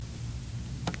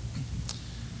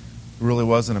It really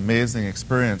was an amazing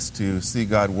experience to see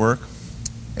God work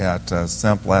at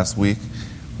SEMP last week.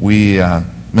 Many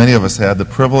of us had the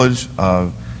privilege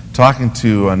of talking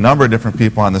to a number of different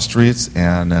people on the streets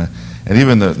and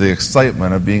even the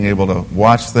excitement of being able to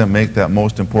watch them make that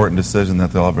most important decision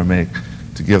that they'll ever make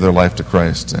to give their life to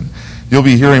Christ. And you'll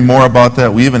be hearing more about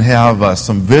that. We even have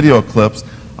some video clips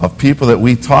of people that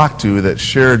we talked to that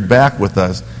shared back with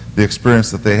us the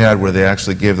experience that they had where they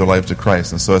actually gave their life to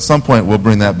Christ. And so at some point we'll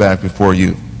bring that back before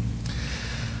you.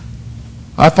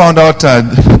 I found out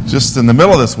just in the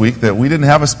middle of this week that we didn't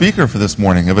have a speaker for this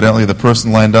morning. Evidently the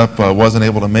person lined up wasn't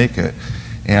able to make it.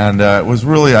 And I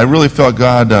really felt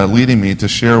God leading me to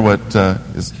share what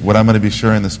I'm going to be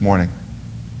sharing this morning.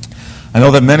 I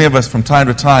know that many of us from time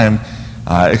to time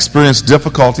experience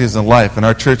difficulties in life, and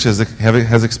our church has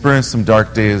experienced some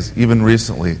dark days even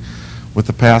recently with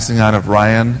the passing on of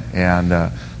Ryan and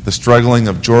the struggling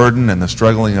of Jordan and the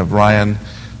struggling of Ryan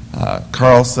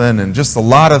Carlson, and just a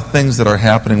lot of things that are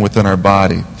happening within our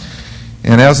body.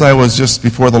 And as I was just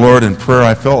before the Lord in prayer,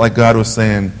 I felt like God was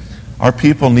saying, our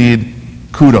people need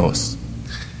kudos.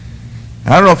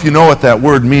 And I don't know if you know what that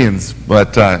word means,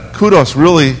 but kudos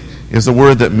really is a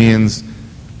word that means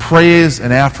praise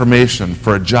and affirmation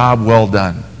for a job well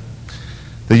done.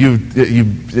 That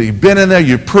you've been in there,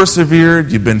 you've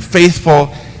persevered, you've been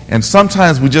faithful, and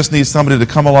sometimes we just need somebody to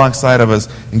come alongside of us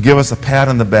and give us a pat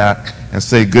on the back and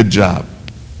say, good job.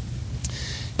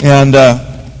 And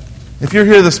if you're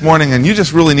here this morning and you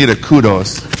just really need a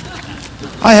kudos,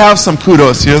 I have some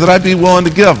kudos here that I'd be willing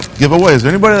to give away. Is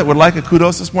there anybody that would like a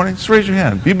kudos this morning? Just raise your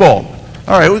hand. Be bold.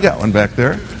 All right, we got one back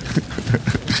there.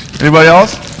 Anybody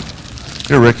else?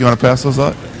 Here, Rick, you want to pass those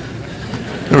out?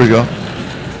 Here we go.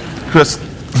 Chris,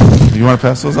 you want to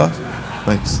pass those out?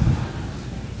 Thanks.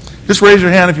 Just raise your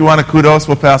hand if you want a kudos.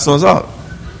 We'll pass those out.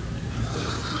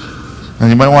 And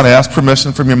you might want to ask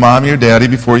permission from your mom or your daddy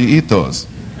before you eat those.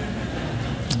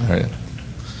 All right.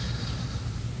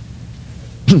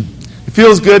 It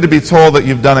feels good to be told that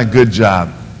you've done a good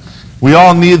job. We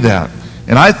all need that.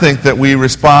 And I think that we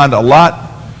respond a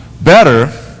lot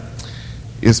better,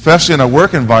 especially in our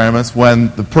work environments,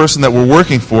 when the person that we're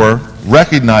working for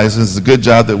recognizes the good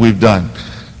job that we've done.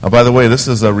 By the way, this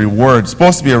is a reward. It's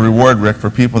supposed to be a reward, Rick,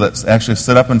 for people that actually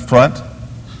sit up in front.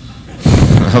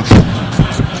 Okay.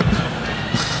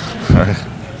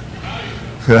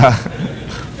 All right.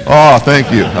 Oh,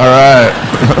 thank you. All right.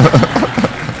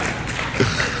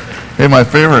 Hey, my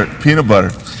favorite, peanut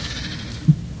butter.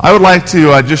 I would like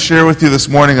to just share with you this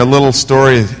morning a little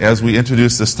story as we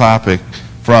introduce this topic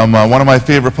from one of my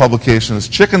favorite publications,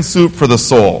 Chicken Soup for the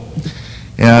Soul.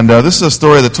 And this is a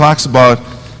story that talks about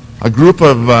a group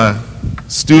of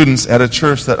students at a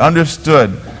church that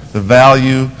understood the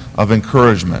value of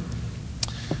encouragement.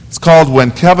 It's called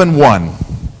When Kevin Won.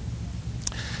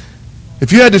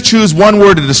 If you had to choose one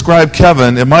word to describe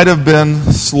Kevin, it might have been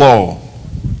slow.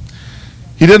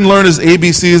 He didn't learn his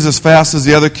ABCs as fast as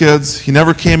the other kids. He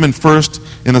never came in first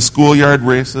in the schoolyard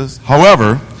races.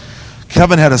 However,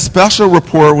 Kevin had a special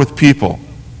rapport with people.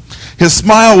 His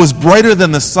smile was brighter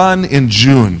than the sun in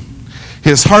June.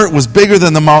 His heart was bigger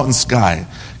than the mountain sky.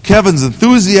 Kevin's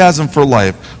enthusiasm for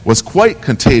life was quite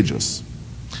contagious.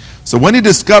 So when he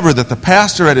discovered that the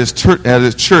pastor at his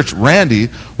church, Randy,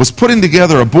 was putting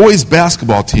together a boys'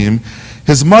 basketball team,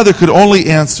 his mother could only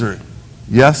answer,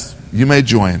 "Yes, you may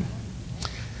join."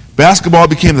 Basketball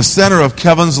became the center of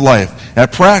Kevin's life.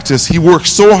 At practice, he worked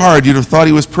so hard you'd have thought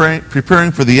he was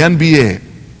preparing for the NBA.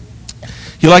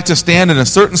 He liked to stand in a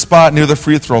certain spot near the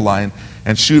free throw line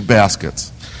and shoot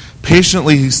baskets.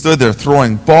 Patiently, he stood there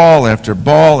throwing ball after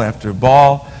ball after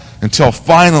ball until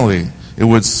finally it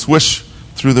would swish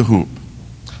through the hoop.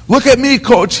 "Look at me,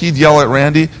 coach," he'd yell at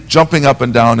Randy, jumping up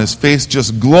and down, his face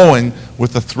just glowing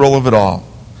with the thrill of it all.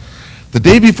 The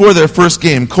day before their first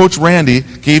game, Coach Randy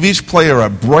gave each player a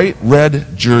bright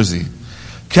red jersey.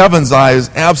 Kevin's eyes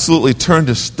absolutely turned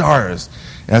to stars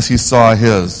as he saw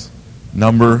his,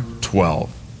 number 12.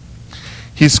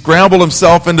 He scrambled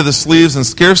himself into the sleeves and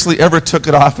scarcely ever took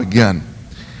it off again.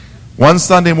 One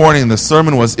Sunday morning, the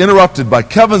sermon was interrupted by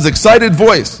Kevin's excited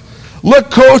voice. "Look,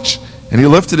 Coach!" And he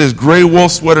lifted his gray wool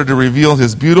sweater to reveal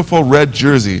his beautiful red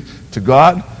jersey to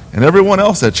God and everyone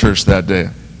else at church that day.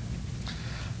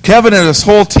 Kevin and his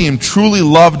whole team truly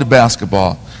loved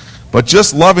basketball, but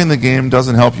just loving the game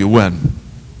doesn't help you win.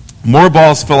 More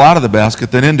balls fell out of the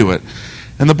basket than into it,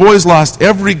 and the boys lost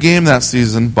every game that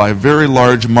season by very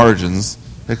large margins,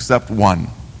 except one.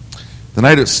 The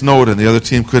night it snowed and the other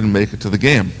team couldn't make it to the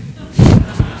game.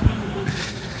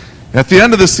 At the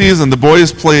end of the season, the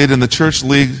boys played in the church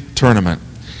league tournament.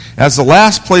 As the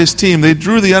last place team, they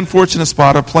drew the unfortunate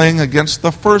spot of playing against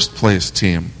the first place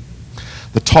team.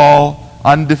 tall,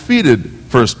 undefeated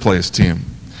first-place team.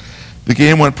 The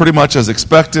game went pretty much as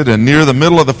expected, and near the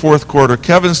middle of the fourth quarter,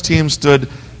 Kevin's team stood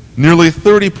nearly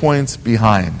 30 points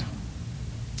behind.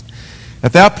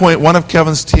 At that point, one of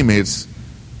Kevin's teammates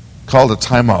called a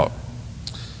timeout.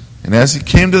 And as he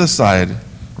came to the side,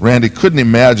 Randy couldn't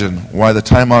imagine why the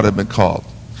timeout had been called.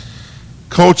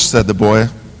 "Coach," said the boy,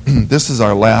 "this is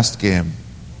our last game.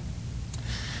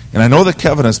 And I know that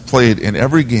Kevin has played in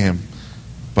every game,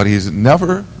 but he's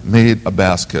never made a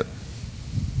basket.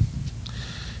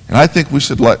 And I think we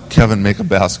should let Kevin make a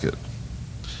basket."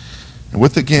 And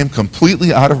with the game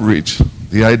completely out of reach,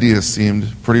 the idea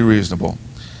seemed pretty reasonable.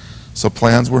 So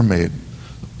plans were made.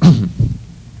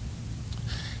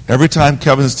 Every time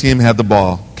Kevin's team had the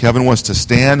ball, Kevin was to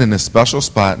stand in a special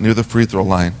spot near the free throw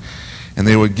line, and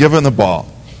they would give him the ball.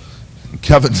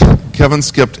 Kevin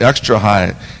skipped extra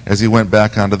high as he went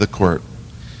back onto the court.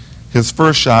 His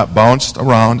first shot bounced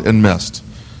around and missed.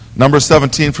 Number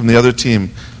 17 from the other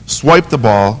team swiped the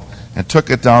ball and took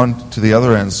it down to the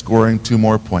other end, scoring 2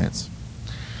 more points.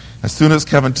 As soon as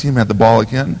Kevin's team had the ball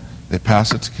again, they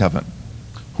passed it to Kevin,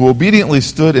 who obediently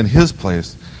stood in his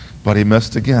place, but he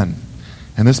missed again.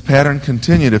 And this pattern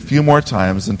continued a few more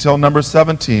times until number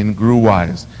 17 grew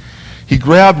wise. He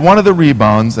grabbed one of the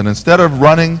rebounds, and instead of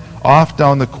running off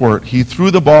down the court, he threw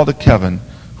the ball to Kevin,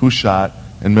 who shot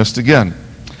and missed again.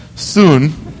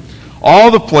 Soon,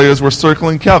 all the players were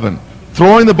circling Kevin,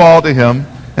 throwing the ball to him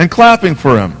and clapping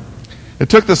for him. It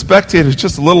took the spectators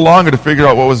just a little longer to figure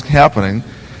out what was happening,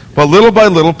 but little by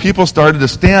little, people started to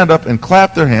stand up and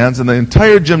clap their hands, and the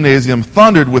entire gymnasium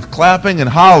thundered with clapping and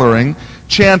hollering,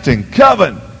 chanting,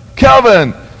 "Kevin!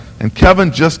 Kevin!" And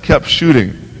Kevin just kept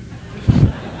shooting.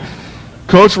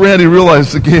 Coach Randy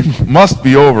realized the game must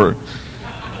be over.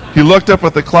 He looked up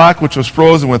at the clock, which was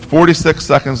frozen with 46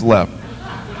 seconds left.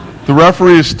 The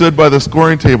referees stood by the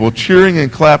scoring table, cheering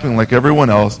and clapping like everyone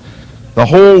else. The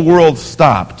whole world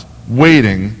stopped,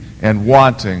 waiting and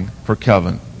wanting for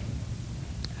Kevin.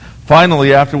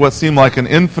 Finally, after what seemed like an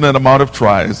infinite amount of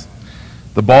tries,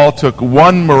 the ball took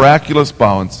one miraculous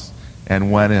bounce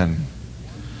and went in.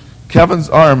 Kevin's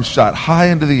arms shot high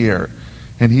into the air,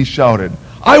 and he shouted,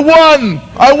 "I won!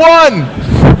 I won!"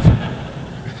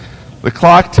 The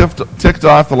clock ticked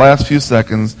off the last few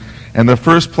seconds, and the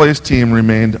first-place team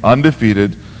remained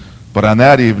undefeated, but on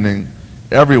that evening,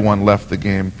 everyone left the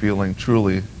game feeling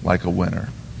truly like a winner.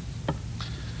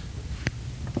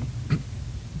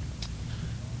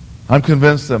 I'm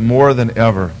convinced that more than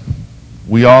ever,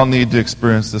 we all need to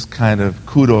experience this kind of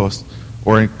kudos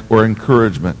or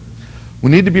encouragement. We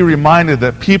need to be reminded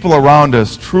that people around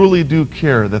us truly do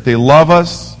care, that they love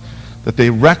us, that they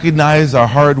recognize our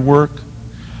hard work.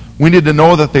 We need to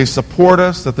know that they support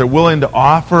us, that they're willing to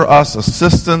offer us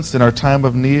assistance in our time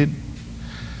of need,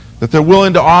 that they're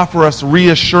willing to offer us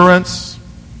reassurance,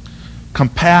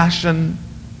 compassion,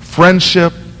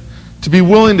 friendship, to be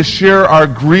willing to share our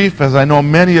grief, as I know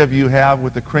many of you have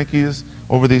with the Krinkies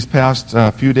over these past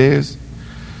few days,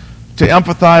 to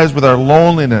empathize with our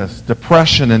loneliness,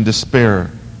 depression, and despair,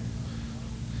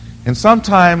 and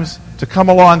sometimes to come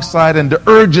alongside and to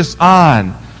urge us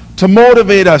on, to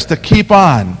motivate us to keep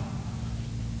on,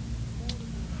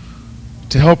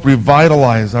 to help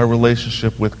revitalize our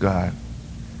relationship with God.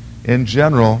 In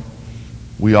general,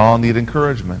 we all need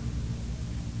encouragement.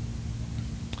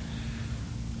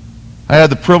 I had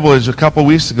the privilege a couple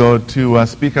weeks ago to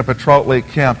speak up at Trout Lake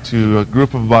Camp to a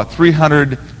group of about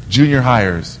 300 junior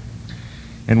hires.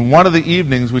 And one of the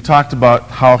evenings we talked about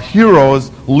how heroes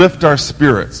lift our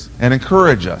spirits and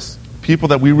encourage us, people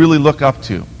that we really look up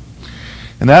to.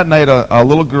 And that night a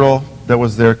little girl that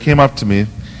was there came up to me,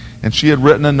 and she had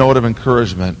written a note of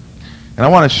encouragement. And I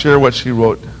want to share what she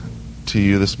wrote to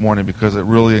you this morning because it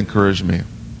really encouraged me. It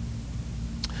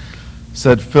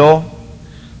said, "Phil,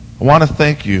 I want to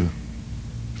thank you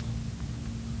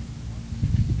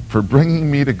for bringing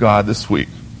me to God this week.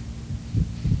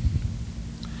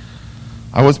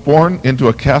 I was born into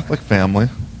a Catholic family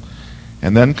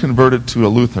and then converted to a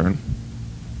Lutheran.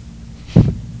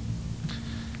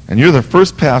 And you're the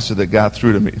first pastor that got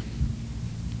through to me.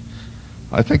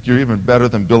 I think you're even better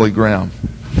than Billy Graham."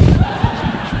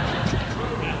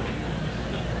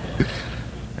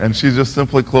 And she just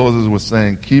simply closes with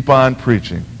saying, "Keep on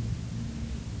preaching."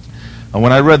 And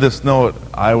when I read this note,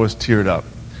 I was teared up.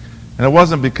 And it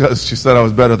wasn't because she said I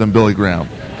was better than Billy Graham.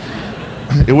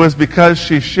 It was because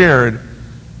she shared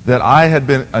that I had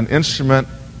been an instrument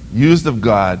used of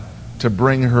God to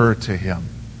bring her to Him.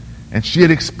 And she had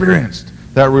experienced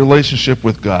that relationship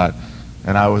with God,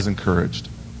 and I was encouraged.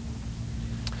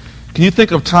 Can you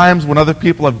think of times when other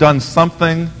people have done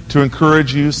something to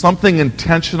encourage you, something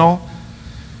intentional,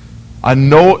 a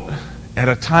note at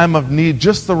a time of need,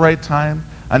 just the right time,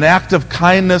 an act of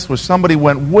kindness where somebody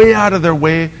went way out of their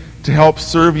way to help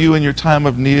serve you in your time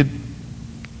of need.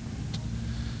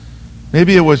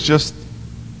 Maybe it was just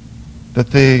that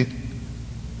they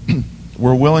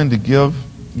were willing to give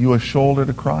you a shoulder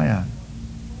to cry on.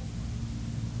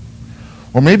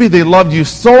 Or maybe they loved you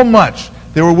so much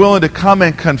they were willing to come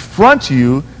and confront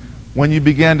you when you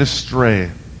began to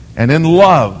stray, and in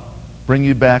love bring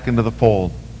you back into the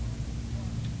fold.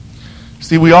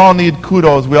 See, we all need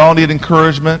kudos. We all need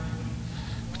encouragement.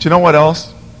 But you know what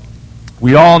else?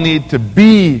 We all need to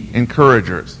be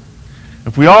encouragers.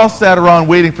 If we all sat around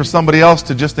waiting for somebody else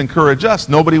to just encourage us,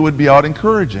 nobody would be out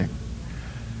encouraging.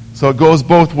 So it goes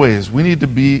both ways. We need to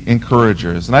be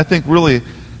encouragers. And I think really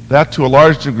that to a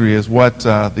large degree is what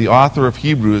the author of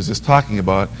Hebrews is talking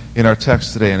about in our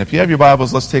text today. And if you have your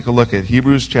Bibles, let's take a look at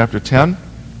Hebrews chapter 10.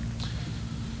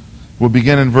 We'll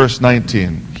begin in verse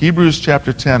 19. Hebrews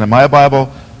chapter 10. In my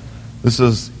Bible, this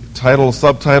is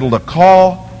subtitled, A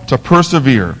Call to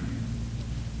Persevere.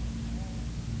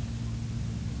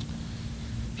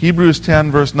 Hebrews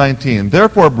 10, verse 19.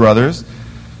 Therefore, brothers,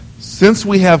 since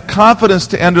we have confidence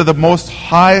to enter the most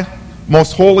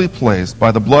holy place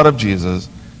by the blood of Jesus,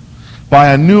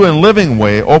 by a new and living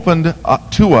way opened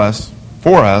to us,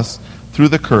 for us, through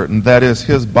the curtain, that is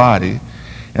his body,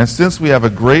 and since we have a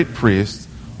great priest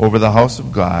over the house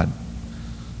of God,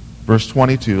 verse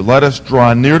 22, let us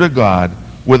draw near to God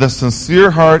with a sincere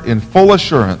heart in full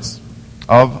assurance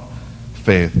of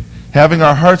faith, having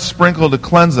our hearts sprinkled to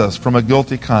cleanse us from a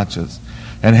guilty conscience,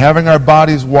 and having our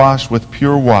bodies washed with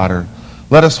pure water.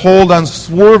 Let us hold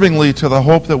unswervingly to the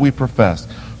hope that we profess,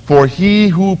 for he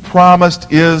who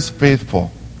promised is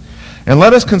faithful. And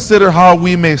let us consider how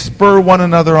we may spur one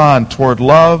another on toward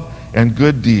love and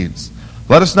good deeds.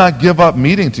 Let us not give up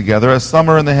meeting together, as some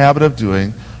are in the habit of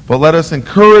doing, but let us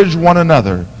encourage one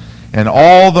another, and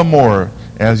all the more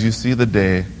as you see the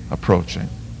day approaching.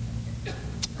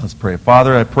 Let's pray.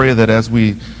 Father, I pray that as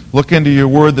we look into your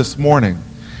word this morning,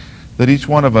 that each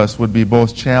one of us would be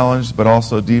both challenged but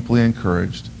also deeply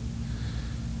encouraged.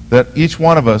 That each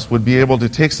one of us would be able to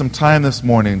take some time this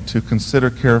morning to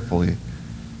consider carefully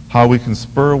how we can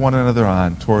spur one another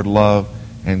on toward love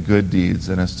and good deeds.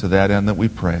 And it's to that end that we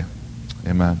pray.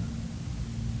 Amen.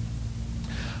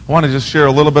 I want to just share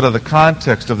a little bit of the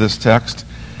context of this text.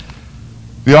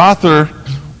 The author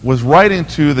was writing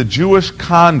to the Jewish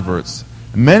converts,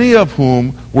 many of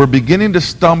whom were beginning to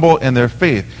stumble in their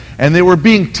faith. And they were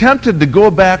being tempted to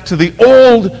go back to the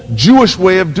old Jewish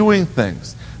way of doing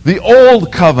things, the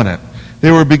old covenant. They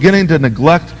were beginning to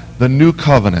neglect the new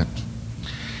covenant.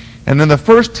 And in the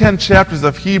first 10 chapters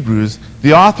of Hebrews,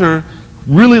 the author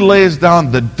really lays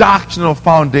down the doctrinal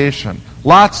foundation,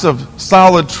 lots of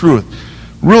solid truth.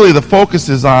 Really, the focus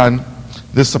is on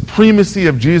the supremacy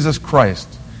of Jesus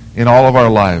Christ in all of our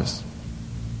lives.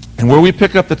 And where we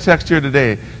pick up the text here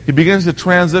today, he begins to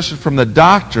transition from the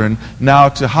doctrine now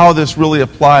to how this really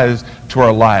applies to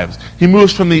our lives. He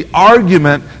moves from the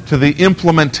argument to the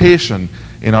implementation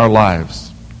in our lives.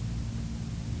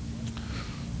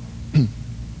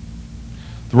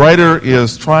 The writer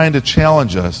is trying to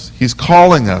challenge us. He's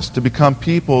calling us to become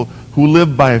people who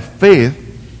live by faith,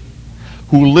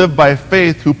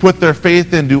 who put their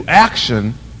faith into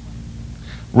action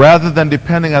rather than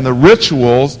depending on the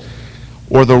rituals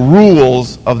or the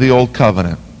rules of the old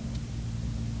covenant.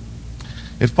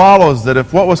 It follows that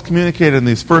if what was communicated in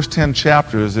these first 10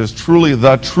 chapters is truly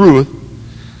the truth,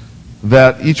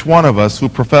 that each one of us who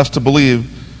profess to believe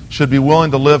should be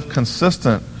willing to live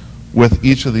consistent with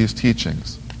each of these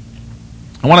teachings.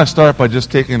 I want to start by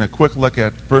just taking a quick look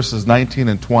at verses 19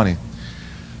 and 20.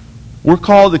 We're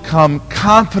called to come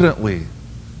confidently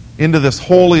into this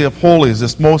holy of holies,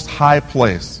 this most high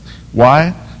place.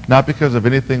 Why? Not because of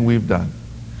anything we've done,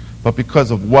 but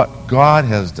because of what God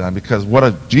has done, because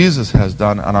what Jesus has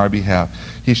done on our behalf.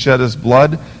 He shed his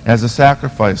blood as a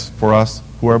sacrifice for us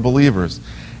who are believers.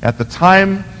 At the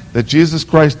time that Jesus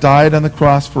Christ died on the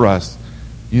cross for us,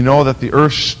 you know that the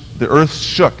earth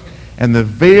shook, and the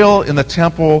veil in the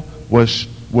temple was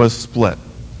split.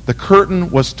 The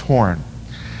curtain was torn.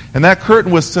 And that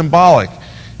curtain was symbolic.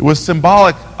 It was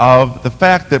symbolic of the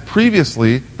fact that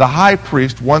previously the high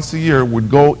priest once a year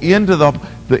would go into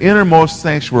the innermost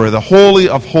sanctuary, the Holy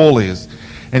of Holies,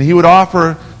 and he would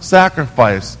offer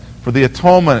sacrifice for the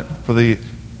atonement,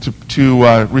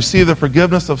 to receive the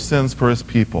forgiveness of sins for his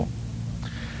people.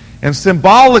 And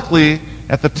symbolically,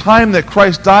 at the time that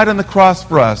Christ died on the cross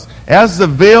for us, as the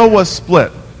veil was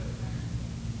split,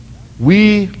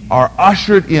 we are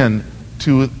ushered in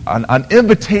to an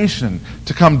invitation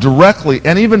to come directly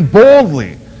and even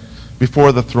boldly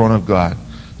before the throne of God.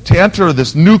 to enter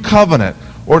this new covenant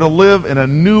or to live in a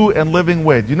new and living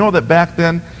way. Do you know that back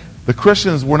then the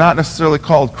Christians were not necessarily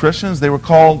called Christians, they were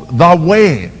called the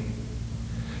Way.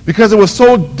 Because it was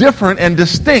so different and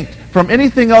distinct from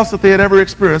anything else that they had ever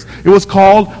experienced. It was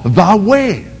called the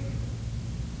Way.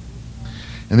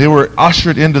 And they were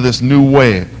ushered into this new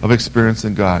way of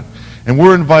experiencing God. And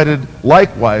we're invited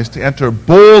likewise to enter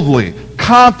boldly,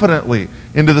 confidently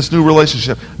into this new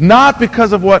relationship. Not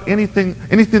because of anything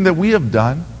that we have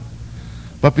done,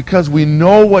 but because we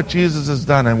know what Jesus has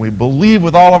done and we believe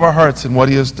with all of our hearts in what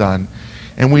he has done.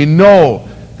 And we know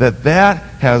that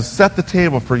has set the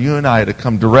table for you and I to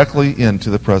come directly into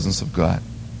the presence of God.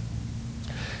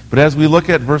 But as we look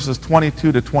at verses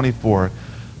 22 to 24,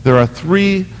 there are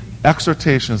three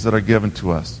exhortations that are given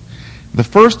to us. The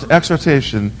first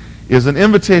exhortation is an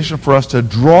invitation for us to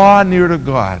draw near to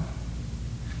God.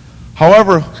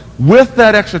 However, with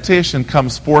that exhortation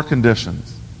comes four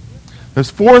conditions. There's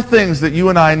four things that you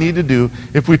and I need to do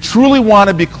if we truly want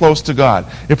to be close to God,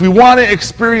 if we want to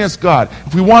experience God,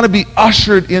 if we want to be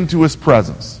ushered into his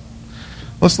presence.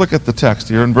 Let's look at the text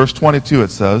here. In verse 22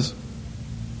 it says,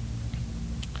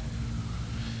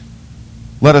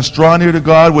 "Let us draw near to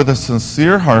God with a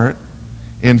sincere heart,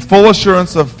 in full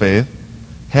assurance of faith,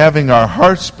 having our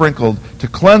hearts sprinkled to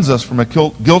cleanse us from a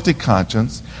guilty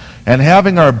conscience, and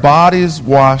having our bodies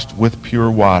washed with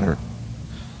pure water."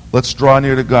 Let's draw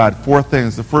near to God. Four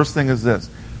things. The first thing is this.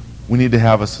 We need to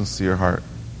have a sincere heart.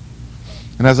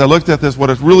 And as I looked at this, what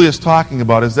it really is talking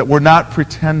about is that we're not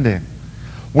pretending.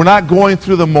 We're not going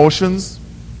through the motions.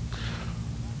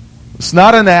 It's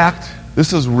not an act.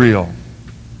 This is real.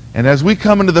 And as we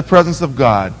come into the presence of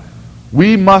God,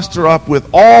 we muster up with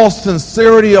all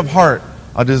sincerity of heart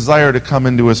a desire to come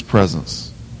into his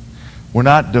presence. We're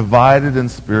not divided in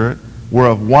spirit. We're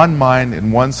of one mind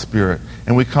and one spirit.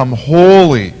 And we come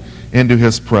wholly into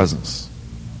his presence.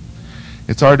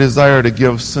 It's our desire to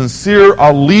give sincere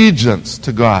allegiance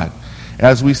to God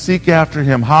as we seek after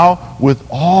him. How? With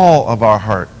all of our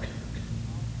heart.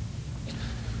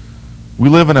 We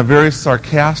live in a very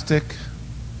sarcastic,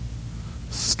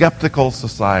 skeptical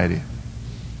society.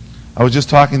 I was just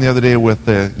talking the other day with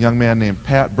a young man named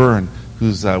Pat Byrne,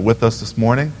 who's with us this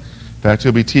morning. In fact,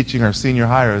 he'll be teaching our senior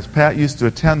hires. Pat used to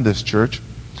attend this church.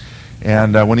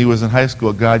 And when he was in high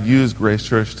school, God used Grace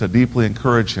Church to deeply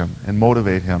encourage him and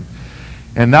motivate him.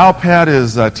 And now Pat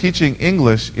is teaching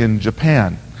English in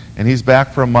Japan. And he's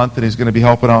back for a month, and he's going to be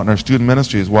helping out in our student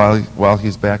ministries while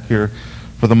he's back here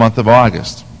for the month of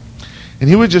August. And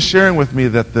he was just sharing with me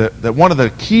that one of the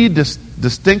key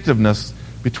distinctiveness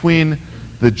between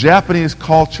the Japanese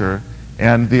culture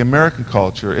and the American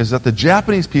culture is that the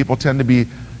Japanese people tend to be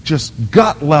just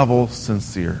gut-level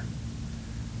sincere.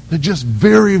 They're just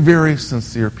very, very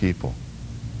sincere people.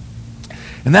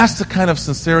 And that's the kind of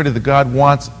sincerity that God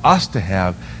wants us to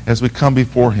have as we come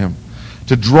before him.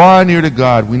 To draw near to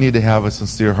God, we need to have a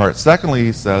sincere heart. Secondly,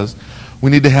 he says, we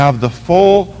need to have the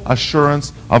full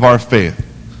assurance of our faith.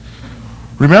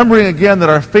 Remembering again that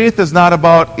our faith is not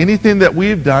about anything that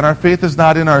we've done. Our faith is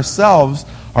not in ourselves.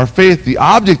 Our faith, the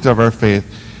object of our faith,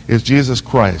 is Jesus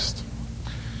Christ.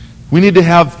 We need to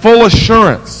have full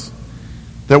assurance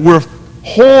that we're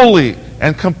wholly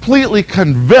and completely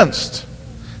convinced,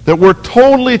 that we're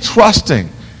totally trusting.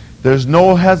 There's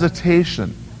no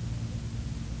hesitation.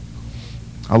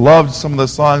 I loved some of the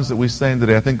songs that we sang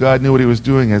today. I think God knew what he was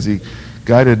doing as he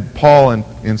guided Paul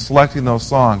in selecting those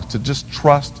songs, to just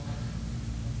trust,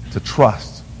 to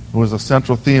trust. It was a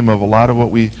central theme of a lot of what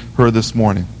we heard this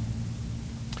morning.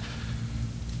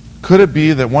 Could it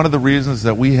be that one of the reasons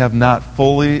that we have not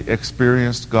fully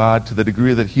experienced God to the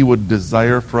degree that he would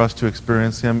desire for us to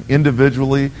experience him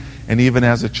individually and even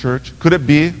as a church, could it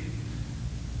be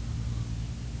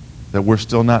that we're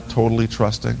still not totally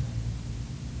trusting?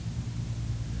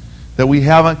 That we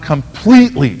haven't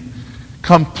completely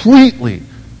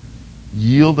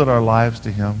yielded our lives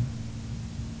to him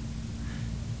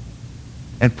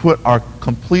and put our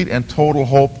complete and total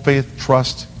hope, faith,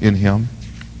 trust in him?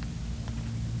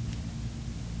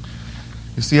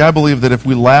 You see, I believe that if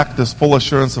we lack this full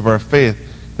assurance of our faith,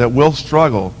 that we'll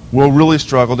really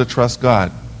struggle to trust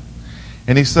God.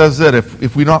 And he says that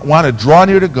if we don't want to draw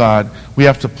near to God, we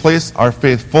have to place our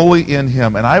faith fully in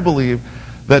him. And I believe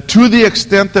that to the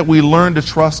extent that we learn to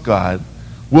trust God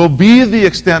will be the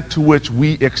extent to which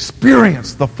we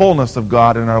experience the fullness of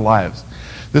God in our lives.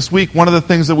 This week, one of the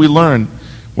things that we learned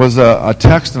was a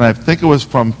text, and I think it was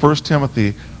from 1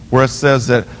 Timothy, where it says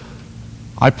that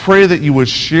I pray that you would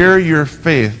share your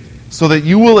faith so that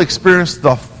you will experience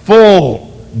the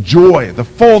full joy, the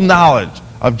full knowledge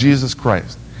of Jesus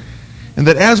Christ. And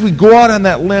that as we go out on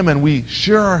that limb and we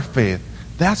share our faith,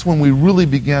 that's when we really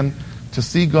begin to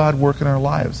see God work in our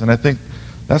lives. And I think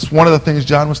that's one of the things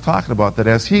John was talking about, that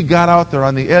as he got out there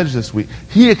on the edge this week,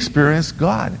 he experienced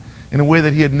God in a way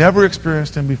that he had never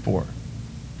experienced him before.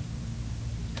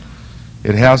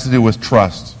 It has to do with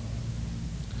trust.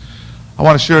 I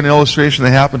want to share an illustration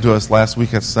that happened to us last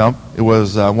week at SEMP. It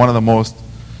was one of the most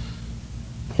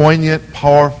poignant,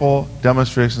 powerful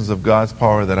demonstrations of God's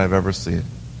power that I've ever seen.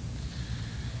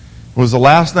 It was the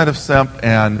last night of SEMP,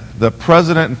 and the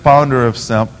president and founder of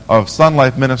SEMP, of Sun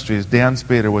Life Ministries, Dan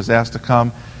Spader, was asked to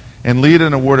come and lead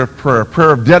in a word of prayer, a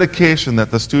prayer of dedication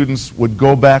that the students would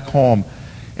go back home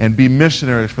and be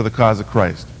missionaries for the cause of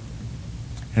Christ.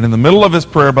 And in the middle of his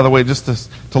prayer, by the way, just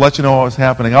to let you know what was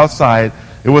happening outside,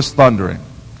 it was thundering.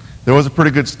 There was a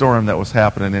pretty good storm that was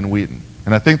happening in Wheaton.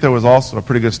 And I think there was also a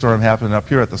pretty good storm happening up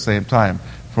here at the same time,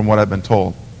 from what I've been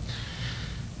told.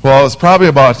 Well, it was probably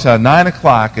about 9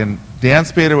 o'clock, and Dan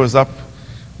Spader was up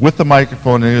with the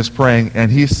microphone, and he was praying,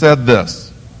 and he said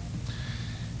this.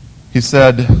 He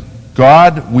said,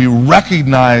 God, we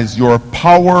recognize your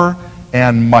power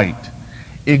and might.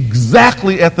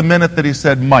 Exactly at the minute that he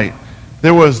said might,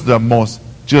 there was the most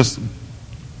just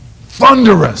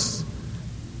thunderous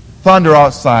thunder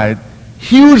outside,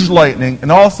 huge lightning,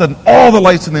 and all of a sudden, all the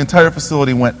lights in the entire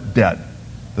facility went dead.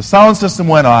 The sound system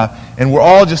went off, and we're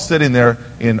all just sitting there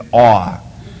in awe.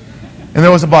 And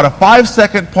there was about a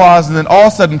 5-second pause, and then all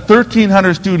of a sudden,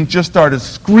 1,300 students just started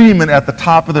screaming at the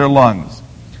top of their lungs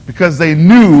because they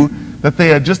knew that they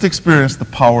had just experienced the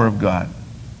power of God.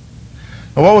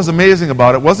 And what was amazing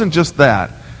about it wasn't just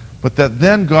that, but that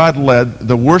then God led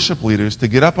the worship leaders to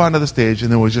get up onto the stage,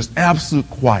 and there was just absolute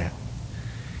quiet.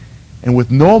 And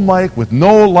with no mic, with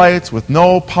no lights, with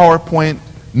no PowerPoint,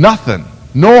 nothing,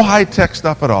 no high-tech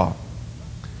stuff at all.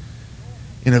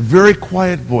 In a very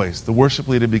quiet voice, the worship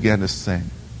leader began to sing.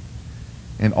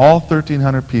 And all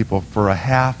 1,300 people for a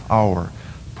half hour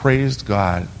praised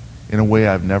God in a way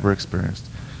I've never experienced.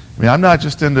 I mean, I'm not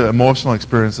just into emotional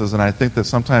experiences, and I think that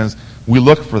sometimes we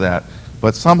look for that.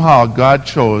 But somehow God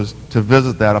chose to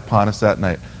visit that upon us that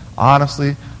night.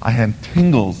 Honestly, I had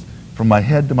tingles from my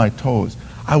head to my toes.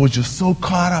 I was just so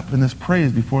caught up in this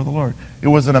praise before the Lord. It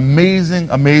was an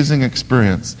amazing, amazing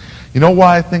experience. You know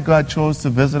why I think God chose to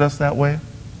visit us that way?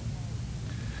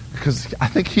 Because I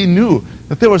think he knew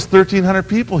that there was 1,300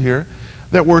 people here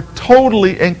that were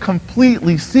totally and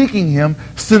completely seeking him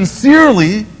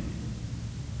sincerely,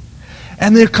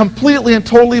 and they completely and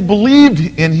totally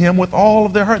believed in him with all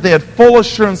of their heart. They had full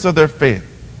assurance of their faith.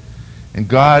 And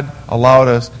God allowed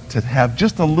us to have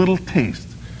just a little taste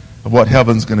of what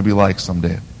heaven's going to be like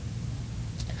someday.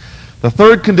 The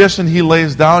third condition he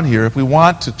lays down here, if we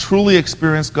want to truly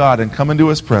experience God and come into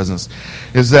his presence,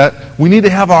 is that we need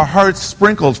to have our hearts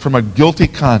sprinkled from a guilty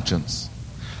conscience,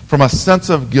 from a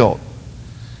sense of guilt.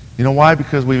 You know why?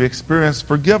 Because we've experienced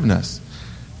forgiveness.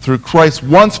 Through Christ's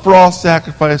once-for-all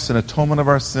sacrifice and atonement of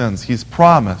our sins, he's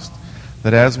promised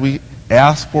that as we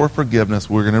ask for forgiveness,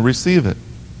 we're going to receive it.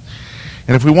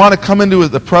 And if we want to come into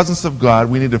the presence of God,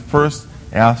 we need to first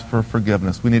ask for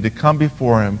forgiveness. We need to come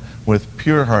before him with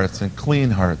pure hearts and clean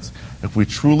hearts if we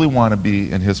truly want to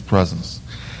be in his presence.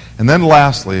 And then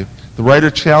lastly, the writer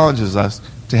challenges us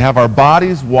to have our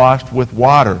bodies washed with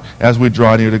water as we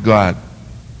draw near to God.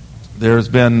 There's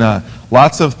been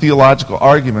lots of theological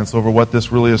arguments over what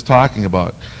this really is talking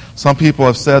about. Some people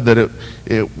have said that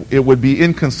it would be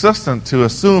inconsistent to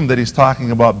assume that he's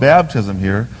talking about baptism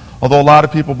here, although a lot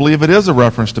of people believe it is a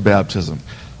reference to baptism.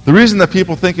 The reason that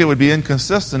people think it would be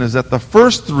inconsistent is that the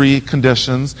first three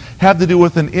conditions have to do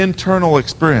with an internal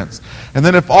experience. And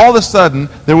then if all of a sudden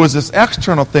there was this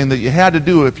external thing that you had to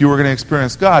do if you were going to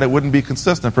experience God, it wouldn't be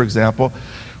consistent. For example,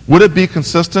 would it be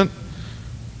consistent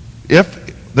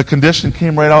if the condition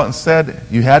came right out and said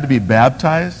you had to be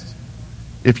baptized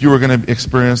if you were going to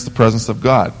experience the presence of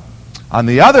God? On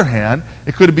the other hand,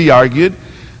 it could be argued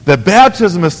that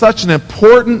baptism is such an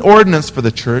important ordinance for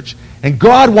the church, and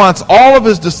God wants all of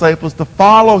his disciples to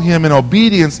follow him in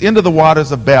obedience into the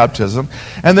waters of baptism,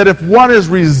 and that if one is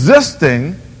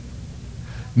resisting,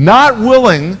 not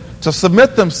willing to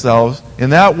submit themselves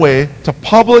in that way to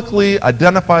publicly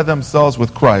identify themselves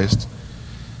with Christ,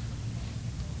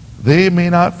 they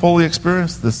may not fully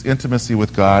experience this intimacy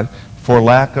with God for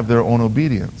lack of their own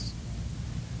obedience.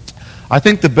 I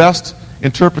think the best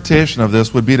interpretation of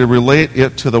this would be to relate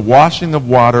it to the washing of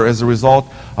water as a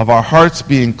result of our hearts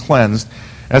being cleansed,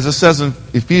 as it says in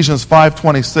Ephesians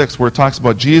 5:26, where it talks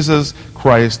about Jesus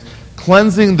Christ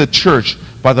cleansing the church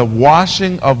by the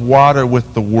washing of water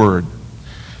with the Word.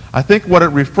 I think what it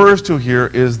refers to here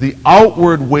is the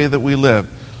outward way that we live.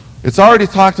 It's already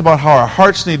talked about how our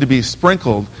hearts need to be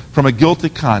sprinkled from a guilty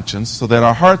conscience so that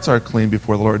our hearts are clean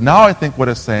before the Lord. Now I think what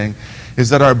it's saying is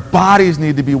that our bodies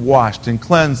need to be washed and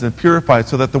cleansed and purified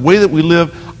so that the way that we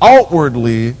live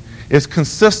outwardly is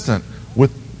consistent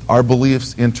with our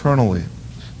beliefs internally,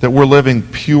 that we're living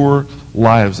pure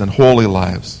lives and holy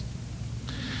lives.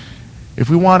 If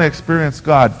we want to experience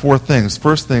God, 4 things.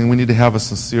 First thing, we need to have a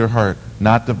sincere heart,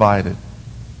 not divided.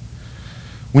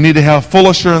 We need to have full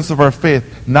assurance of our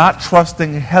faith, not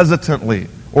trusting hesitantly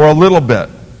or a little bit.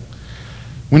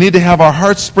 We need to have our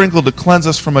hearts sprinkled to cleanse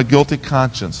us from a guilty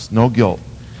conscience, no guilt.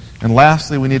 And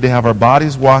lastly, we need to have our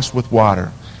bodies washed with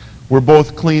water. We're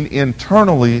both clean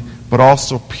internally, but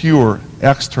also pure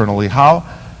externally. How?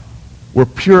 We're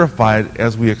purified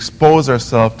as we expose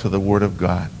ourselves to the Word of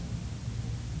God.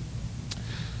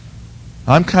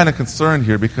 I'm kind of concerned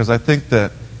here because I think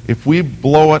that if we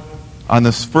blow it on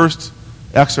this first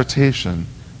exhortation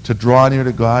to draw near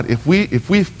to God, if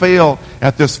we fail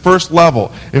at this first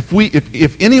level,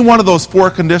 if any one of those 4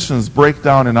 conditions break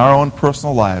down in our own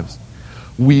personal lives,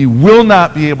 we will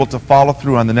not be able to follow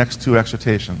through on the next 2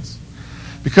 exhortations.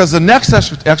 Because the next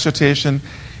exhortation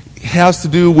has to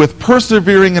do with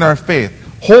persevering in our faith,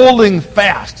 holding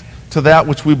fast to that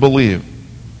which we believe,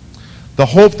 the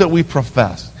hope that we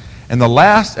profess. And the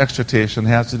last exhortation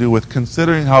has to do with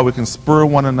considering how we can spur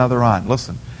one another on.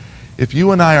 Listen, if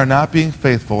you and I are not being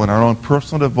faithful in our own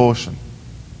personal devotion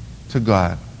to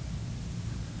God,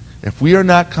 if we are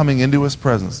not coming into His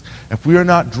presence, if we are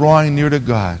not drawing near to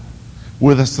God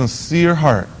with a sincere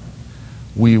heart,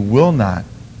 we will not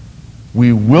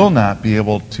be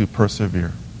able to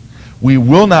persevere. We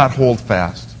will not hold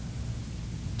fast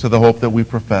to the hope that we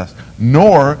profess,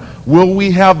 nor will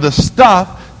we have the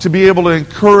stuff to be able to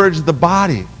encourage the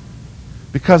body,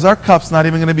 because our cup's not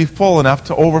even going to be full enough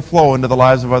to overflow into the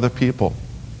lives of other people.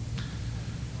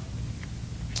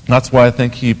 That's why I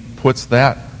think he puts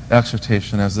that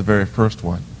exhortation as the very first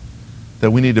one, that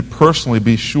we need to personally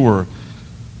be sure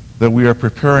that we are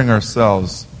preparing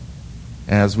ourselves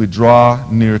as we draw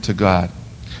near to God.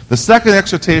 The second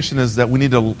exhortation is that we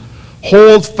need to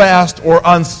hold fast, or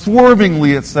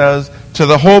unswervingly, it says, to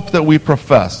the hope that we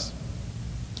profess.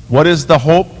 What is the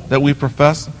hope that we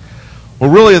profess? Well,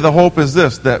 really the hope is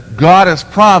this, that God has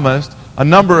promised a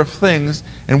number of things,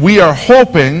 and we are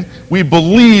hoping, we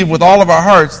believe with all of our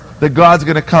hearts that God's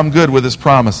going to come good with His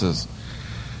promises.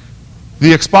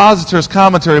 The expositor's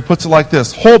commentary puts it like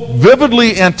this: hope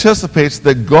vividly anticipates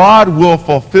that God will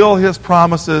fulfill His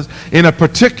promises in a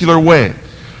particular way.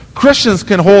 Christians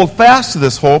can hold fast to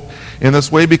this hope in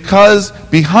this way because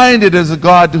behind it is a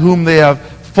God to whom they have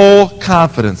full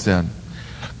confidence in.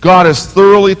 God is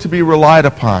thoroughly to be relied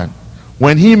upon.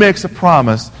 When He makes a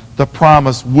promise, the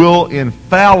promise will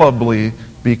infallibly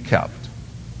be kept.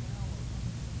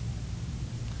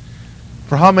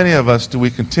 For how many of us do we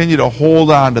continue to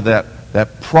hold on to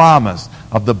that promise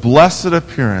of the blessed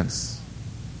appearance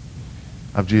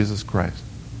of Jesus Christ?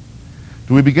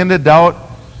 Do we begin to doubt?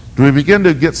 Do we begin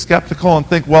to get skeptical and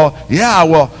think, well,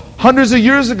 hundreds of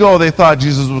years ago they thought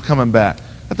Jesus was coming back.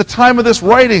 At the time of this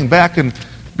writing, back in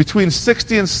between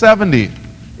 60 and 70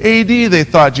 AD, they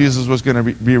thought Jesus was going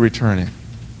to be returning.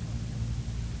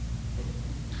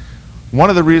 One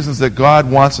of the reasons that God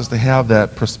wants us to have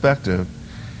that perspective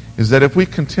is that if we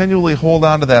continually hold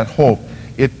on to that hope,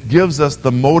 it gives us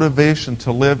the motivation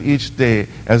to live each day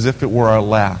as if it were our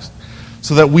last,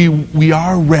 so that we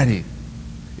are ready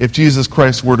if Jesus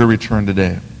Christ were to return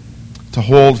today, to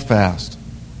hold fast.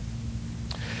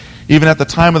 Even at the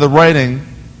time of the writing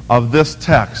of this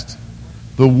text,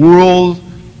 the world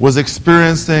was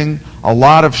experiencing a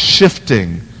lot of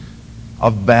shifting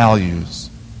of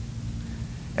values.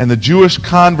 And the Jewish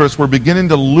converts were beginning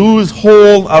to lose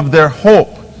hold of their hope.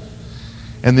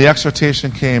 And the exhortation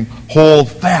came,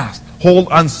 hold fast, hold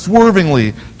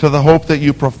unswervingly to the hope that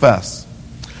you profess.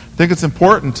 I think it's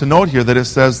important to note here that it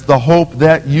says the hope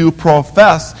that you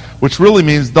profess, which really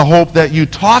means the hope that you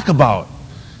talk about.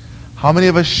 How many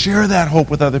of us share that hope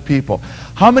with other people?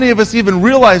 How many of us even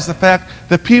realize the fact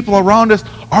that people around us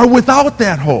are without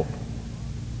that hope?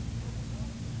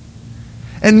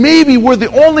 And maybe we're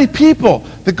the only people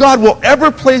that God will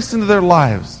ever place into their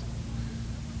lives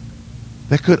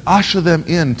that could usher them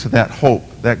into that hope,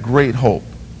 that great hope.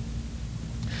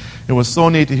 It was so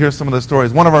neat to hear some of the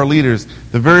stories. One of our leaders,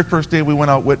 the very first day we went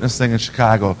out witnessing in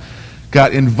Chicago,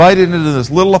 got invited into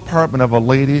this little apartment of a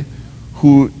lady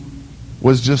who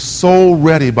was just so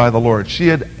ready by the Lord. She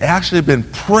had actually been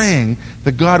praying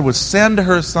that God would send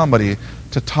her somebody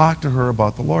to talk to her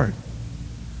about the Lord.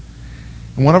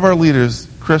 And one of our leaders,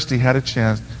 Christy, had a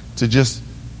chance to just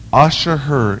usher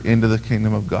her into the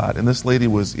kingdom of God. And this lady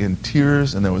was in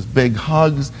tears, and there was big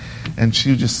hugs, and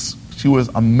she was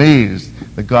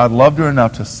amazed that God loved her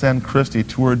enough to send Christy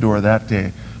to her door that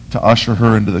day to usher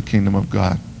her into the kingdom of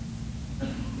God.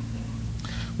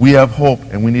 We have hope,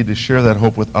 and we need to share that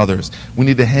hope with others. We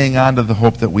need to hang on to the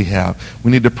hope that we have.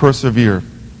 We need to persevere.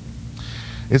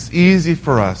 It's easy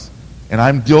for us, and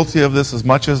I'm guilty of this as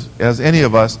much as any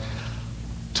of us,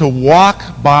 to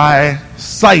walk by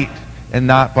sight and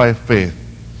not by faith.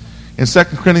 In 2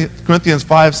 Corinthians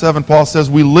 5:7, Paul says,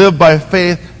 we live by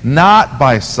faith, not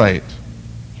by sight.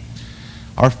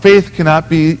 Our faith cannot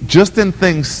be just in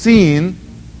things seen,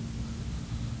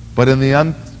 but in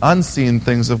the unseen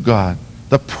things of God.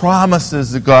 The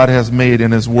promises that God has made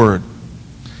in His Word.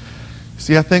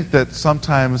 See, I think that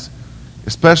sometimes,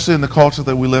 especially in the culture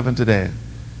that we live in today,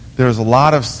 there's a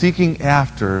lot of seeking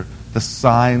after the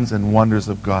signs and wonders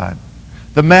of God.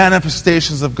 The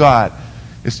manifestations of God.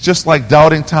 It's just like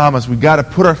doubting Thomas. We've got to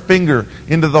put our finger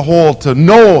into the hole to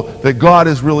know that God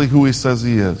is really who He says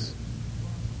He is.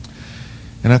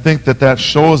 And I think that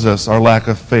shows us our lack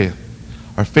of faith.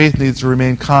 Our faith needs to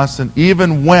remain constant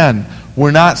even when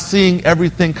we're not seeing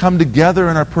everything come together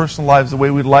in our personal lives the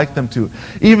way we'd like them to.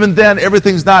 Even then,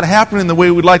 everything's not happening the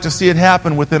way we'd like to see it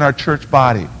happen within our church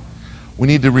body. We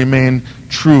need to remain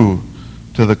true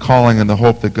to the calling and the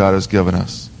hope that God has given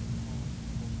us.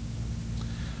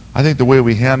 I think the way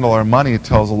we handle our money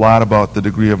tells a lot about the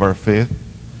degree of our faith.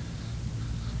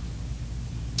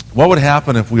 What would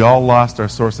happen if we all lost our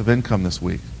source of income this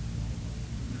week?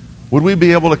 Would we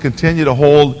be able to continue to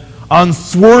hold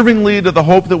unswervingly to the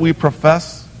hope that we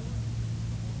profess?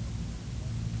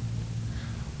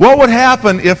 What would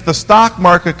happen if the stock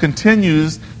market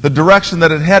continues the direction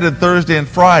that it headed Thursday and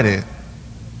Friday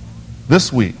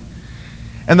this week,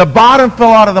 and the bottom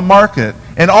fell out of the market,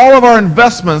 and all of our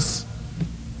investments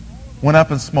went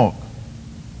up in smoke?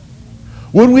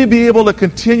 Would we be able to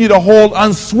continue to hold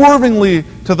unswervingly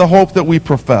to the hope that we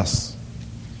profess?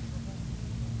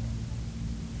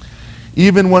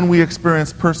 Even when we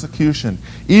experience persecution,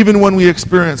 even when we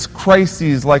experience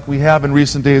crises like we have in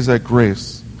recent days at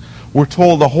Grace, we're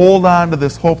told to hold on to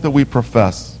this hope that we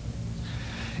profess.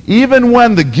 Even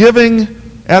when the giving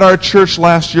at our church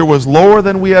last year was lower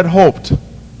than we had hoped,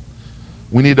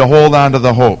 we need to hold on to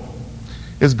the hope.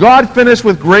 Is God finished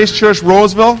with Grace Church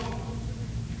Roseville?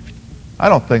 I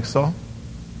don't think so.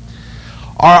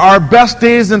 Are our best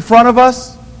days in front of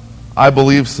us? I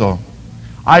believe so.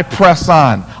 I press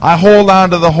on. I hold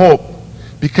on to the hope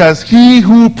because He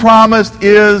who promised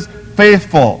is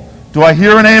faithful. Do I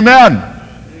hear an amen?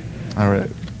 All right.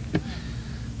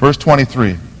 Verse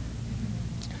 23.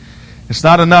 It's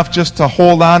not enough just to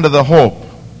hold on to the hope.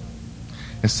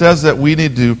 It says that we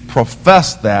need to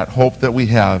profess that hope that we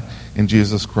have in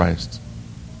Jesus Christ.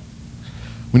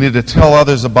 We need to tell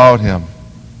others about Him.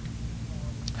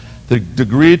 The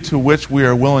degree to which we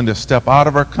are willing to step out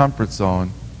of our comfort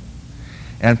zone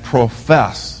and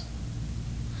profess,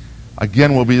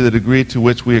 again, will be the degree to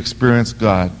which we experience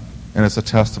God, and it's a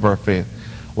test of our faith.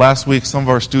 Last week, some of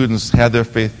our students had their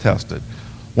faith tested.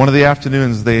 One of the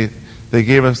afternoons, they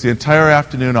gave us the entire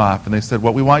afternoon off, and they said,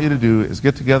 what we want you to do is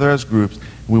get together as groups,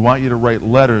 and we want you to write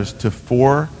letters to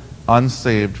 4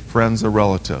 unsaved friends or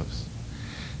relatives.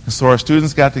 And so our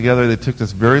students got together. They took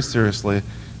this very seriously.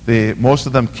 Most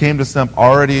of them came to SEMP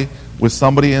already with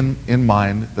somebody in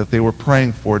mind that they were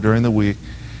praying for during the week.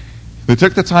 They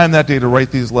took the time that day to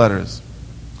write these letters.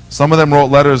 Some of them wrote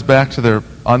letters back to their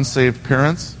unsaved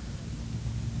parents.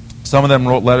 Some of them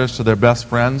wrote letters to their best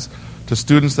friends, to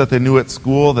students that they knew at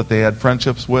school that they had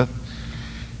friendships with.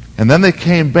 And then they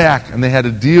came back and they had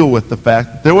to deal with the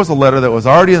fact that there was a letter that was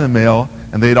already in the mail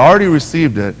and they'd already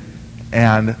received it.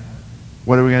 And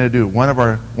what are we going to do? One of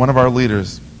our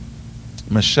leaders,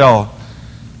 Michelle,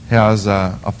 has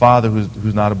a father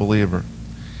who's not a believer.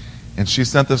 And she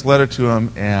sent this letter to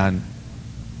him, and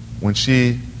when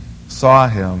she saw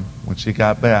him, when she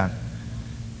got back,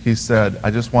 he said,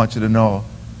 I just want you to know,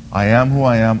 I am who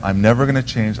I am. I'm never going to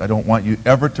change. I don't want you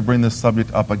ever to bring this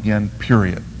subject up again,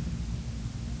 period.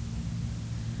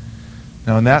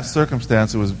 Now, in that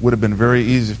circumstance, it would have been very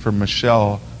easy for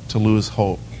Michelle to lose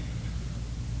hope.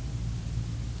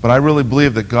 But I really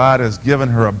believe that God has given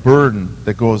her a burden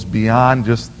that goes beyond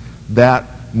just that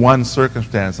one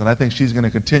circumstance. And I think she's going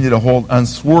to continue to hold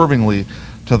unswervingly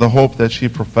to the hope that she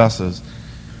professes.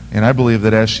 And I believe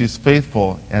that as she's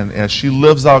faithful and as she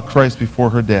lives out Christ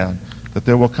before her dad, that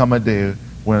there will come a day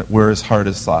where his heart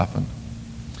is softened.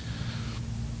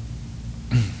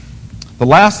 The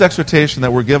last exhortation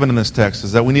that we're given in this text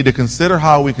is that we need to consider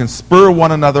how we can spur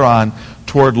one another on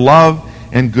toward love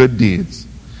and good deeds.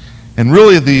 And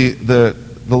really the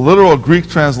the literal Greek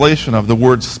translation of the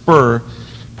word spur,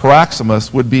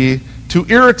 paroxysmos, would be to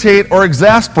irritate or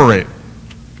exasperate.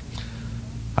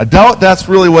 I doubt that's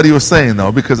really what he was saying,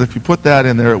 though, because if you put that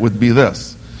in there, it would be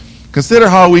this. Consider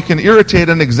how we can irritate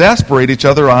and exasperate each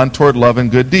other on toward love and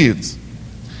good deeds.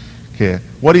 Okay,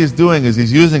 what he's doing is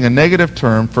he's using a negative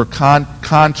term for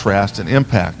contrast and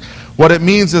impact. What it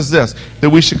means is this, that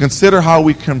we should consider how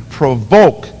we can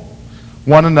provoke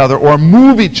one another or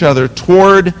move each other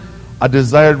toward a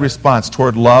desired response,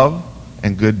 toward love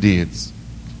and good deeds.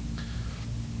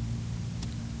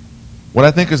 What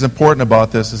I think is important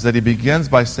about this is that he begins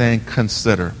by saying,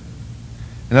 consider.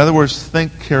 In other words,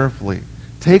 think carefully.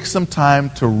 Take some time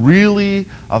to really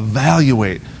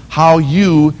evaluate how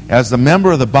you, as a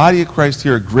member of the body of Christ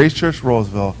here at Grace Church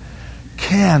Roseville,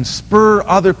 can spur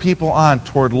other people on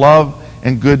toward love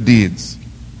and good deeds.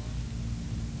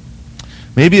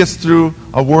 Maybe it's through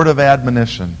a word of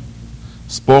admonition,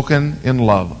 spoken in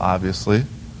love, obviously.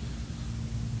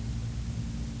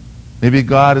 Maybe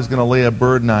God is going to lay a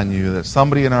burden on you that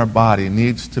somebody in our body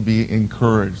needs to be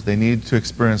encouraged. They need to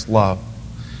experience love.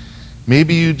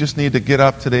 Maybe you just need to get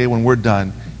up today when we're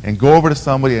done and go over to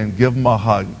somebody and give them a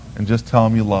hug and just tell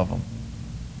them you love them.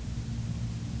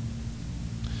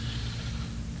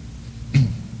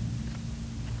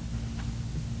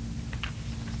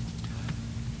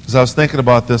 As I was thinking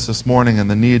about this morning and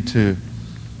the need to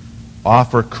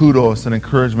offer kudos and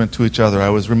encouragement to each other, I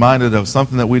was reminded of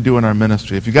something that we do in our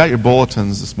ministry. If you got your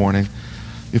bulletins this morning,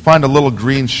 you find a little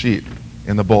green sheet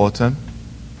in the bulletin.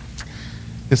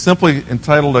 It's simply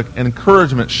entitled an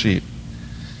encouragement sheet.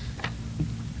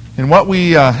 And what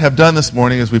we have done this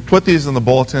morning is we put these in the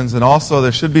bulletins, and also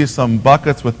there should be some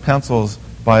buckets with pencils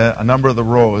by a number of the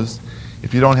rows.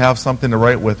 If you don't have something to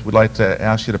write with, we'd like to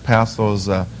ask you to pass those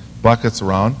buckets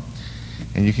around,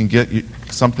 and you can get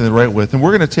something to write with. And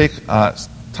we're going to take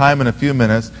time in a few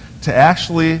minutes to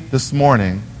actually, this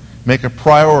morning, make a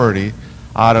priority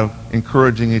out of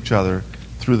encouraging each other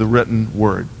through the written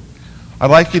word. I'd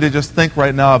like you to just think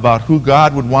right now about who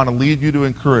God would want to lead you to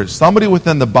encourage. Somebody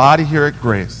within the body here at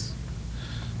Grace.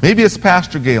 Maybe it's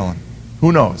Pastor Galen.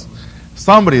 Who knows?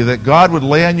 Somebody that God would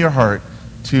lay on your heart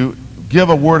to give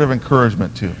a word of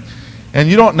encouragement to. And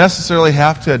you don't necessarily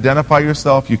have to identify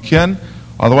yourself. You can.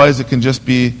 Otherwise, it can just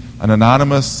be an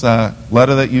anonymous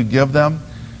letter that you give them.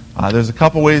 There's a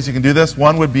couple ways you can do this.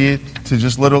 One would be to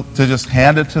just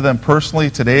hand it to them personally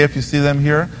today if you see them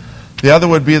here. The other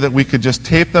would be that we could just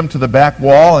tape them to the back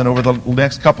wall, and over the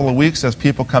next couple of weeks as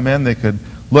people come in, they could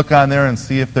look on there and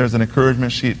see if there's an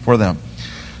encouragement sheet for them.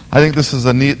 I think this is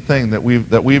a neat thing that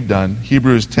we've done.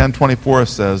 Hebrews 10:24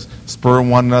 says, spur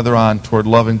one another on toward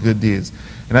love and good deeds.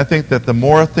 And I think that the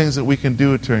more things that we can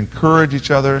do to encourage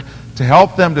each other, to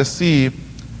help them to see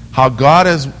how God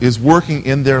is working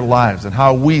in their lives and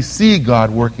how we see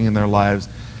God working in their lives,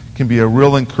 can be a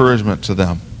real encouragement to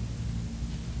them.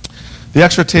 The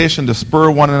exhortation to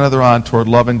spur one another on toward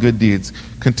love and good deeds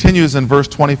continues in verse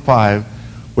 25,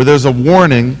 where there's a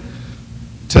warning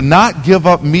to not give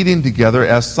up meeting together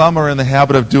as some are in the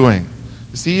habit of doing.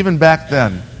 You see, even back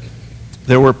then,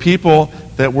 there were people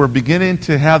that were beginning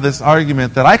to have this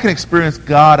argument that I can experience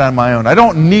God on my own. I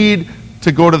don't need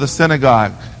to go to the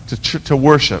synagogue to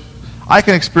worship. I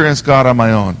can experience God on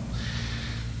my own.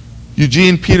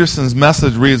 Eugene Peterson's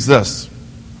message reads this: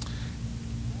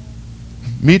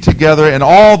 meet together, and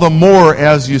all the more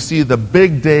as you see the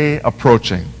big day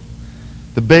approaching.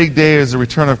 The big day is the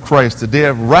return of Christ, the day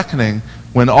of reckoning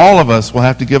when all of us will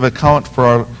have to give account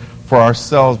for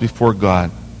ourselves before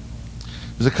God.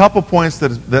 There's a couple points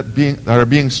that are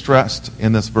being stressed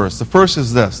in this verse. The first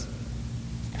is this: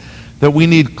 that we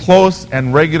need close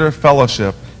and regular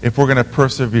fellowship if we're going to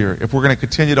persevere, if we're going to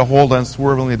continue to hold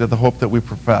unswervingly to the hope that we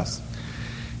profess.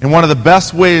 And one of the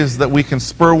best ways that we can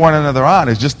spur one another on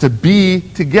is just to be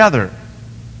together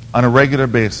on a regular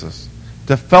basis,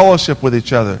 to fellowship with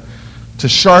each other, to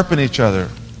sharpen each other,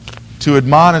 to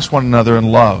admonish one another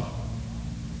in love.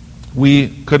 We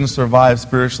couldn't survive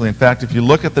spiritually. In fact, if you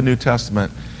look at the New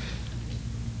Testament,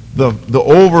 the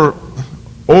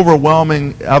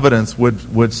overwhelming evidence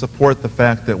would support the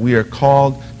fact that we are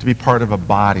called to be part of a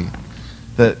body.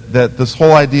 That this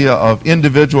whole idea of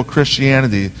individual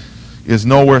Christianity is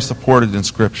nowhere supported in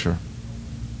Scripture.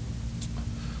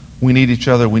 We need each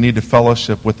other. We need to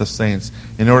fellowship with the saints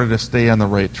in order to stay on the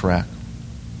right track.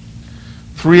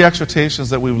 3 exhortations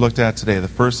that we've looked at today. The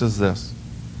first is this: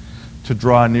 to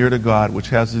draw near to God, which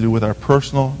has to do with our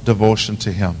personal devotion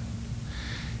to Him.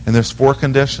 And there's 4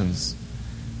 conditions.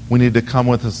 We need to come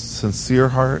with a sincere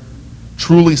heart,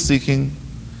 truly seeking.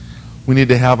 We need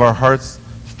to have our hearts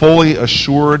fully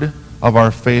assured of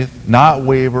our faith, not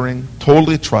wavering,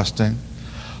 totally trusting.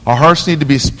 Our hearts need to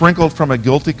be sprinkled from a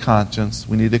guilty conscience.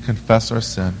 We need to confess our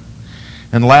sin.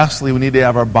 And lastly, we need to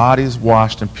have our bodies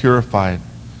washed and purified.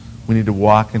 We need to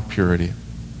walk in purity.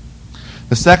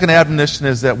 The second admonition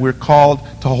is that we're called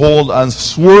to hold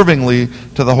unswervingly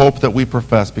to the hope that we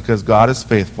profess, because God is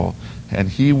faithful and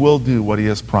He will do what He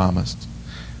has promised.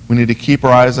 We need to keep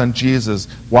our eyes on Jesus,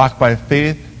 walk by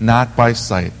faith, not by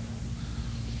sight.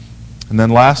 And then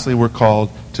lastly, we're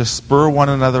called to spur one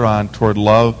another on toward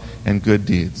love and good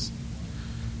deeds.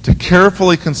 To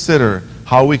carefully consider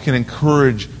how we can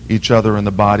encourage each other in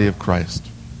the body of Christ.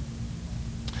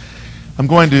 I'm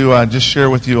going to just share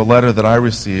with you a letter that I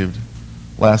received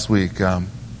last week. I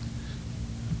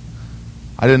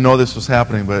didn't know this was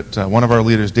happening, but one of our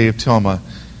leaders, Dave Tilma,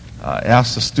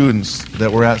 asked the students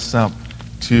that were at SEMP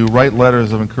to write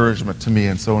letters of encouragement to me.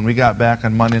 And so when we got back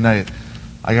on Monday night,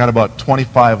 I got about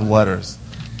 25 letters.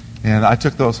 And I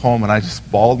took those home and I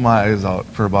just bawled my eyes out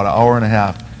for about an hour and a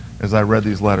half as I read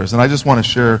these letters. And I just want to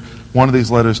share one of these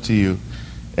letters to you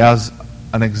as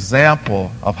an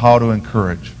example of how to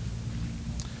encourage.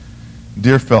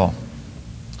 Dear Phil,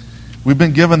 we've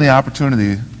been given the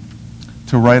opportunity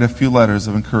to write a few letters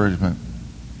of encouragement,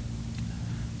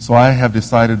 so I have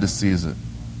decided to seize it.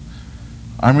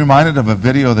 I'm reminded of a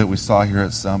video that we saw here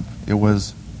at SEMP. It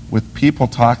was with people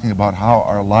talking about how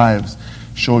our lives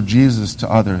show Jesus to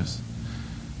others.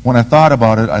 When I thought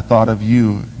about it, I thought of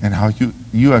you and how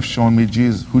you have shown me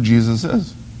Jesus, who Jesus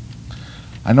is.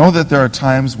 I know that there are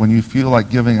times when you feel like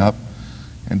giving up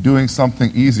and doing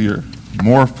something easier,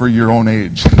 more for your own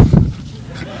age.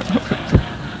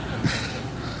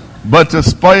 But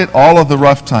despite all of the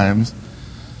rough times,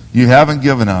 you haven't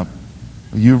given up.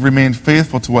 You've remained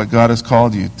faithful to what God has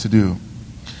called you to do.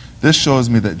 This shows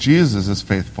me that Jesus is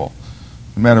faithful,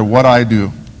 no matter what I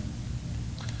do.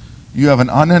 You have an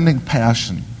unending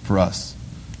passion for us,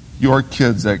 your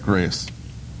kids at Grace.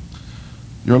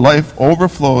 Your life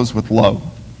overflows with love.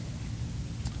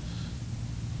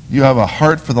 You have a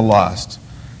heart for the lost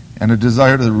and a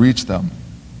desire to reach them.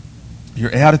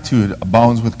 Your attitude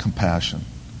abounds with compassion,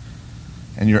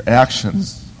 and your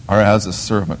actions are as a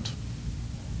servant.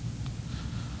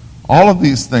 All of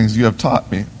these things you have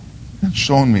taught me and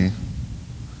shown me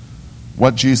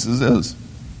what Jesus is.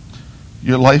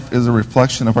 Your life is a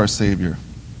reflection of our Savior.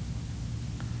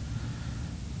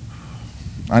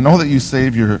 I know that you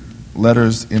save your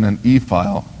letters in an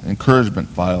e-file, encouragement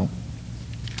file.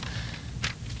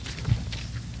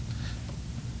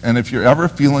 And if you're ever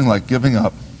feeling like giving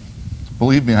up,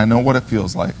 believe me, I know what it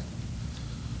feels like.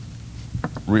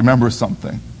 Remember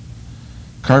something.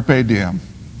 Carpe diem.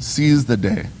 Seize the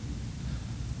day.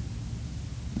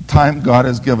 The time God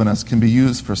has given us can be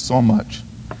used for so much.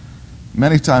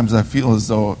 Many times I feel as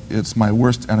though it's my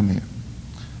worst enemy,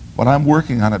 but I'm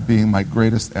working on it being my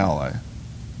greatest ally.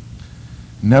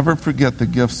 Never forget the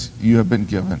gifts you have been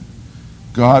given.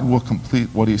 God will complete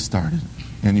what He started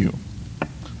in you.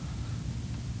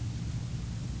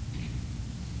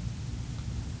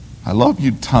 I love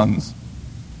you tons.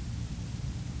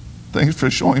 Thanks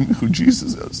for showing me who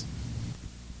Jesus is.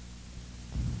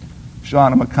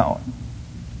 Shauna McCowan.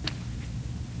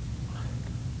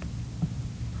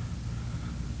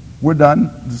 We're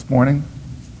done this morning,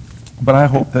 but I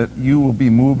hope that you will be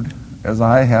moved, as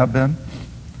I have been,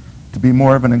 to be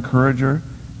more of an encourager,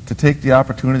 to take the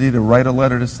opportunity to write a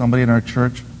letter to somebody in our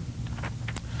church,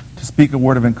 to speak a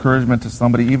word of encouragement to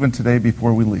somebody, even today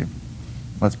before we leave.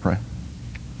 Let's pray.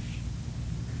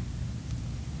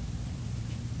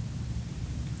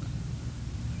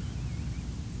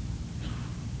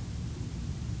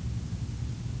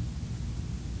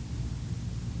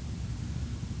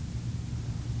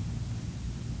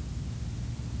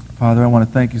 Father, I want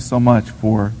to thank you so much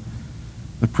for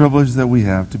the privilege that we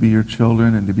have to be your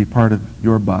children and to be part of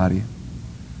your body.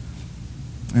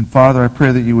 And Father, I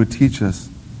pray that you would teach us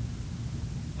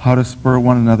how to spur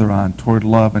one another on toward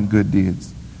love and good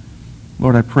deeds.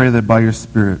 Lord, I pray that by your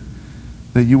Spirit,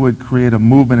 that you would create a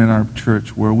movement in our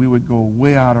church where we would go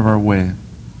way out of our way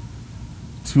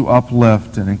to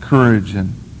uplift and encourage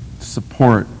and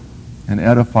support and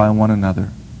edify one another.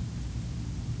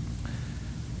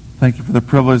 Thank you for the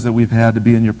privilege that we've had to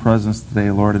be in your presence today,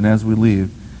 Lord. And as we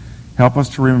leave, help us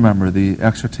to remember the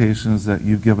exhortations that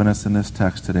you've given us in this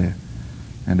text today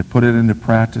and to put it into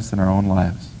practice in our own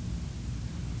lives.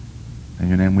 In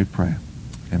your name we pray.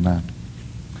 Amen.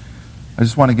 I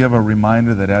just want to give a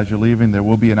reminder that as you're leaving, there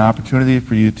will be an opportunity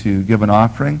for you to give an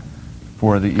offering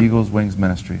for the Eagles Wings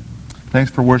Ministry. Thanks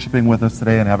for worshiping with us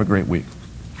today, and have a great week.